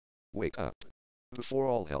Wake up, before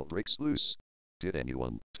all hell breaks loose. Did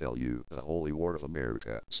anyone tell you the Holy War of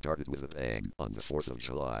America started with a bang on the 4th of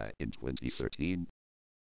July in 2013?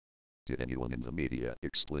 Did anyone in the media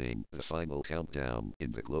explain the final countdown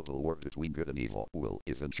in the global war between good and evil will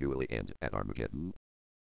eventually end at Armageddon?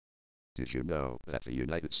 Did you know that the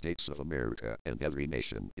United States of America and every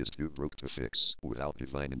nation is too broke to fix without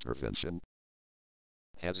divine intervention?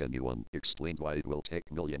 Has anyone explained why it will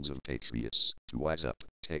take millions of patriots to wise up,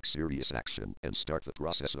 take serious action, and start the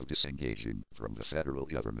process of disengaging from the federal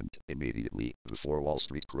government immediately before Wall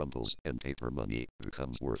Street crumbles and paper money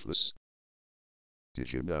becomes worthless?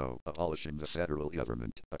 Did you know abolishing the federal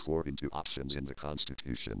government, according to options in the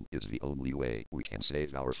Constitution, is the only way we can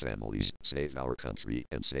save our families, save our country,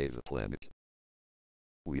 and save the planet?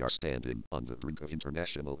 We are standing on the brink of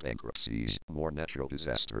international bankruptcies, more natural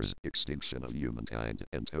disasters, extinction of humankind,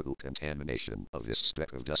 and total contamination of this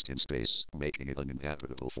speck of dust in space, making it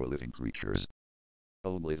uninhabitable for living creatures.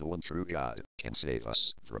 Only the one true God can save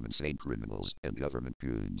us from insane criminals and government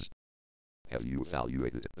goons. Have you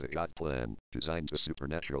evaluated the God plan, designed to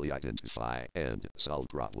supernaturally identify and solve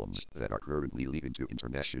problems that are currently leading to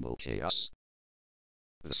international chaos?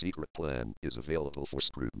 The secret plan is available for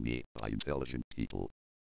scrutiny by intelligent people.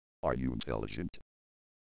 Are you intelligent?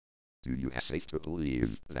 Do you have faith to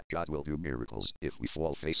believe that God will do miracles if we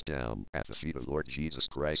fall face down at the feet of Lord Jesus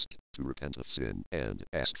Christ to repent of sin and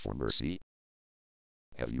ask for mercy?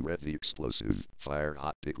 Have you read the explosive,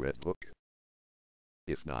 fire-hot Big Red Book?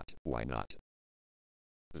 If not, why not?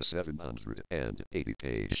 The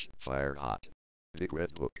 780-page, fire-hot Big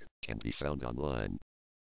Red Book can be found online.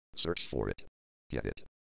 Search for it, get it,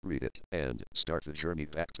 read it, and start the journey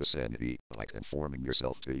back to sanity by conforming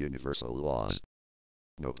yourself to universal laws.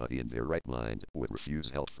 Nobody in their right mind would refuse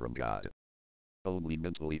help from God. Only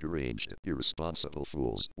mentally deranged, irresponsible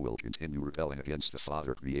fools will continue rebelling against the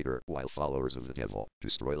Father Creator while followers of the devil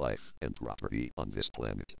destroy life and property on this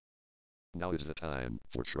planet. Now is the time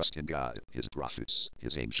for trust in God, His prophets,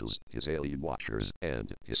 His angels, His alien watchers,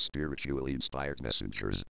 and His spiritually inspired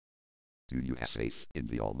messengers. Do you have faith in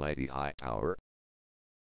the Almighty High Power?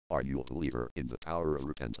 Are you a believer in the power of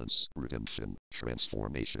repentance, redemption,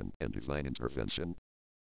 transformation, and divine intervention?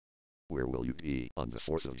 Where will you be on the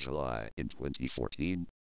 4th of July in 2014?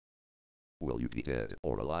 Will you be dead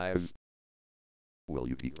or alive? Will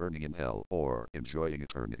you be burning in hell or enjoying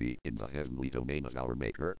eternity in the heavenly domain of our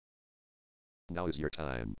Maker? Now is your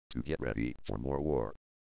time to get ready for more war.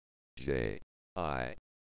 J-I-G-R-O-P.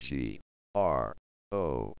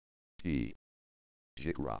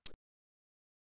 Jigrop.